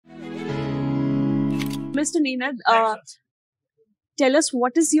Mr. Nenad, tell us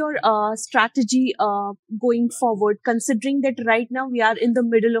what is your strategy going forward, considering that right now we are in the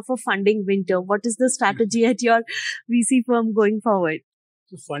middle of a funding winter. What is the strategy at your VC firm going forward?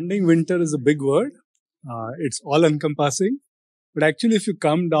 So funding winter is a big word. It's all encompassing. But actually, if you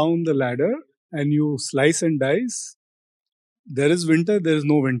come down the ladder and you slice and dice, there is winter, there is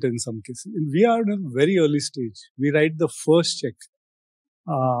no winter in some cases. We are in a very early stage. We write the first check.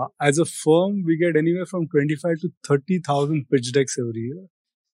 As a firm, we get anywhere from 25 to 30,000 pitch decks every year.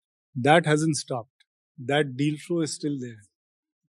 That hasn't stopped. That deal flow is still there.